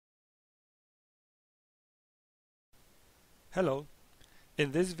Hello.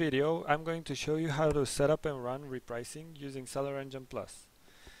 In this video, I'm going to show you how to set up and run repricing using SellerEngine Plus.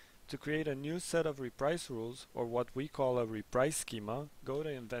 To create a new set of reprice rules, or what we call a reprice schema, go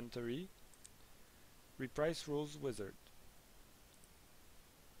to Inventory, Reprice Rules Wizard.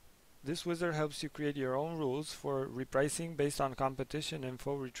 This wizard helps you create your own rules for repricing based on competition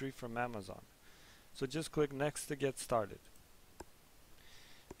info retrieved from Amazon. So just click Next to get started.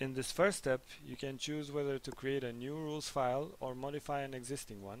 In this first step, you can choose whether to create a new rules file or modify an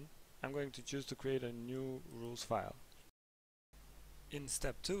existing one. I'm going to choose to create a new rules file. In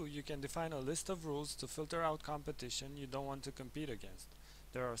step 2, you can define a list of rules to filter out competition you don't want to compete against.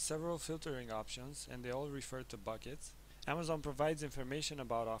 There are several filtering options and they all refer to buckets. Amazon provides information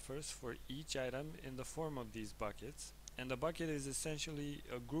about offers for each item in the form of these buckets, and the bucket is essentially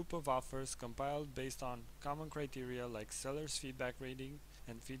a group of offers compiled based on common criteria like seller's feedback rating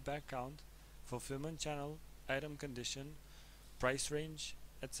and feedback count, fulfillment channel, item condition, price range,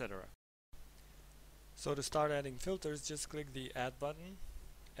 etc. So to start adding filters, just click the Add button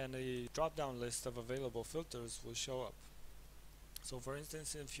and a drop-down list of available filters will show up. So for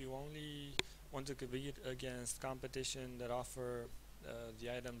instance, if you only want to compete against competition that offer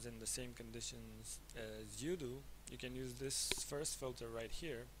the items in the same conditions as you do, you can use this first filter right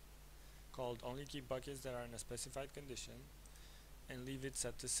here called Only Keep Buckets that are in a specified condition and leave it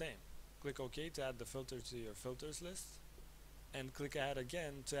set to same. Click OK to add the filter to your filters list and click Add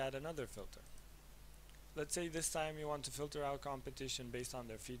again to add another filter. Let's say this time you want to filter out competition based on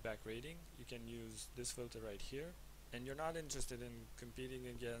their feedback rating. You can use this filter right here, and you're not interested in competing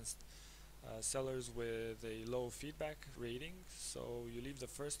against sellers with a low feedback rating, so you leave the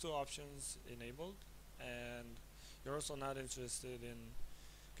first two options enabled, and you're also not interested in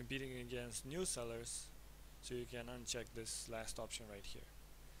competing against new sellers, so you can uncheck this last option right here.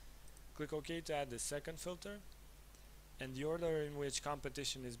 Click OK to add the second filter, and the order in which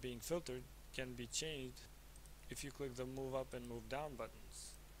competition is being filtered can be changed if you click the Move Up and Move Down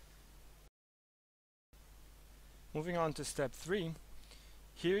buttons. Moving on to step 3,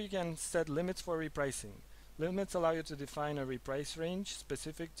 here you can set limits for repricing. Limits allow you to define a reprice range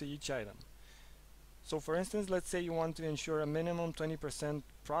specific to each item. So for instance, let's say you want to ensure a minimum 20%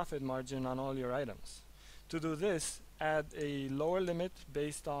 profit margin on all your items. To do this, add a lower limit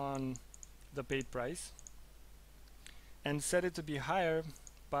based on the paid price and set it to be higher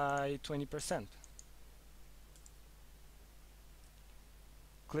by 20%.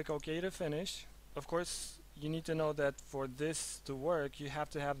 Click OK to finish. Of course, you need to know that for this to work, you have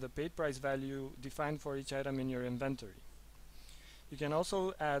to have the paid price value defined for each item in your inventory. You can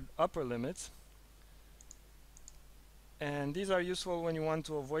also add upper limits, and these are useful when you want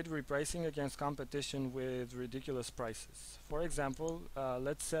to avoid repricing against competition with ridiculous prices. For example,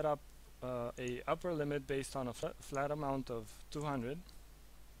 let's set up a upper limit based on a flat amount of 200.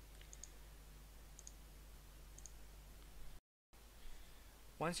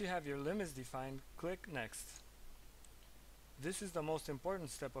 Once you have your limits defined, click Next. This is the most important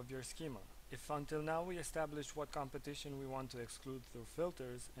step of your schema. If until now we established what competition we want to exclude through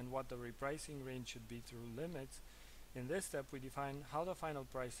filters and what the repricing range should be through limits, in this step we define how the final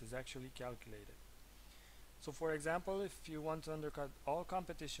price is actually calculated. So for example, if you want to undercut all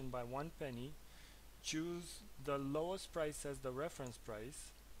competition by 1 penny, choose the lowest price as the reference price,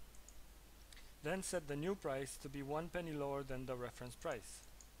 then set the new price to be 1 penny lower than the reference price.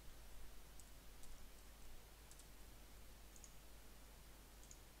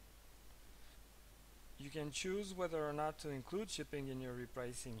 You can choose whether or not to include shipping in your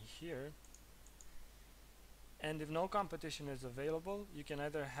repricing here, and if no competition is available, you can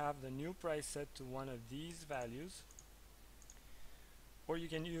either have the new price set to one of these values, or you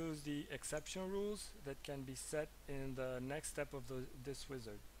can use the exception rules that can be set in the next step of this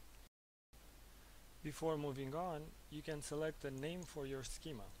wizard. Before moving on, you can select a name for your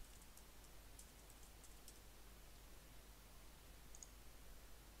schema.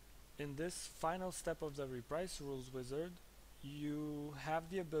 In this final step of the Reprice Rules wizard, you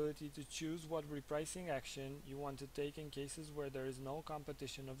have the ability to choose what repricing action you want to take in cases where there is no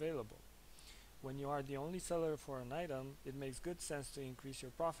competition available. When you are the only seller for an item, it makes good sense to increase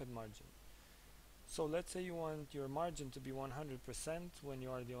your profit margin. So let's say you want your margin to be 100% when you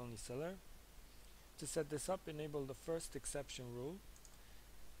are the only seller. To set this up, enable the first exception rule,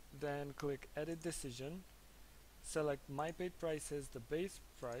 then click Edit Decision, select My Paid Price as the base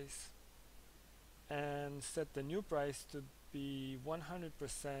price, and set the new price to be 100%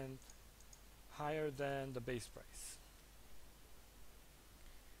 higher than the base price.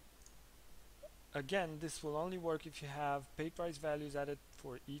 Again, this will only work if you have paid price values added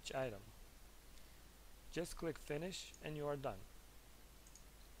for each item. Just click Finish and you are done.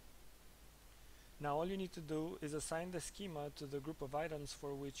 Now all you need to do is assign the schema to the group of items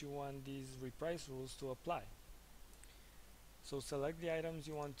for which you want these reprice rules to apply. So select the items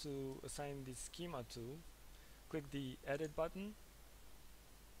you want to assign the schema to, click the Edit button,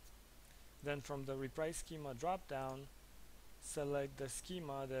 then from the Reprice Schema drop-down, select the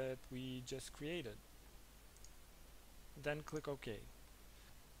schema that we just created. Then click OK.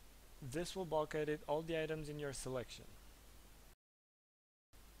 This will bulk edit all the items in your selection.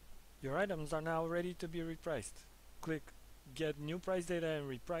 Your items are now ready to be repriced. Click Get New Price Data and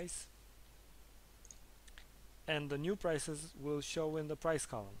Reprice, and the new prices will show in the price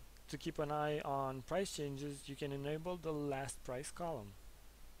column. To keep an eye on price changes, you can enable the Last Price column.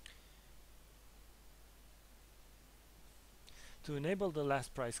 To enable the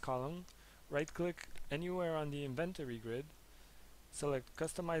Last Price column, right-click anywhere on the inventory grid, select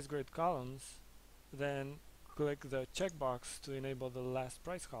Customize Grid Columns, then click the checkbox to enable the Last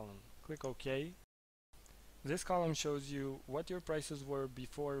Price column. Click OK. This column shows you what your prices were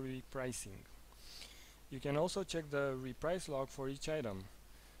before repricing. You can also check the reprice log for each item.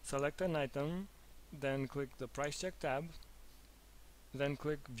 Select an item, then click the Price Check tab, then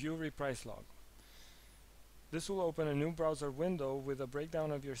click View Reprice Log. This will open a new browser window with a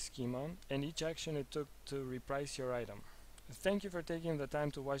breakdown of your schema and each action it took to reprice your item. Thank you for taking the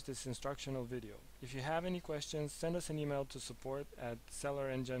time to watch this instructional video. If you have any questions, send us an email to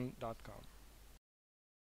support@SellerEngine.com.